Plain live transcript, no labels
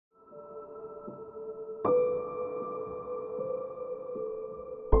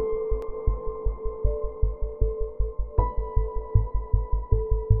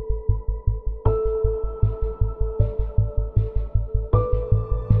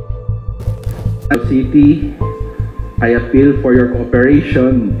City, I appeal for your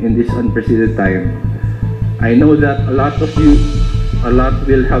cooperation in this unprecedented time. I know that a lot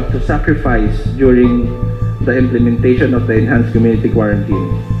will have to sacrifice during the implementation of the enhanced community quarantine.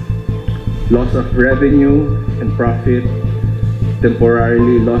 Loss of revenue and profit,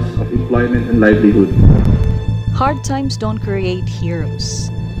 temporarily loss of employment and livelihood. Hard times don't create heroes.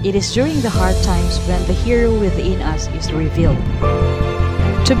 It is during the hard times when the hero within us is revealed.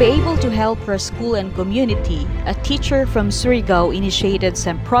 To be able to help her school and community, a teacher from Surigao initiated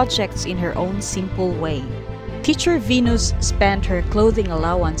some projects in her own simple way. Teacher Venus spent her clothing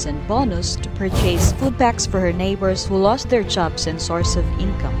allowance and bonus to purchase food packs for her neighbors who lost their jobs and source of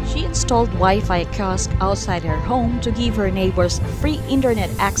income. She installed Wi-Fi kiosk outside her home to give her neighbors free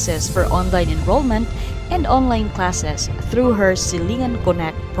internet access for online enrollment and online classes through her Silingan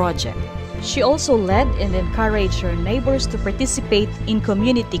Connect project. She also led and encouraged her neighbors to participate in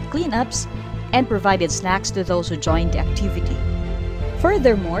community cleanups and provided snacks to those who joined the activity.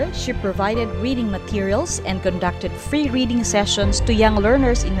 Furthermore, she provided reading materials and conducted free reading sessions to young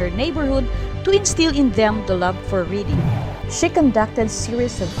learners in her neighborhood to instill in them the love for reading. She conducted a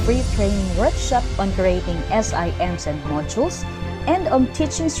series of free training workshops on creating SIMs and modules and on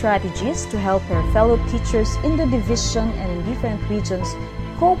teaching strategies to help her fellow teachers in the division and in different regions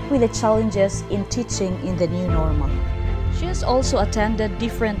cope with the challenges in teaching in the new normal. She has also attended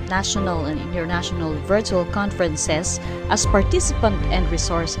different national and international virtual conferences as participant and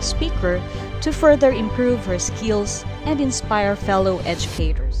resource speaker to further improve her skills and inspire fellow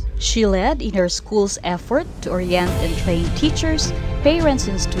educators. She led in her school's effort to orient and train teachers, parents,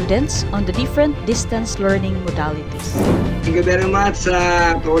 and students on the different distance learning modalities. Thank you very much to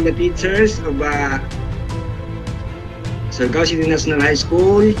all the teachers of Surigao City National High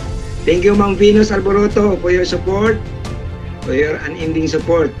School. Thank you, Ma'am Venus Alboroto, for your support, for your unending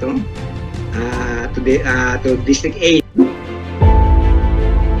support to District 8.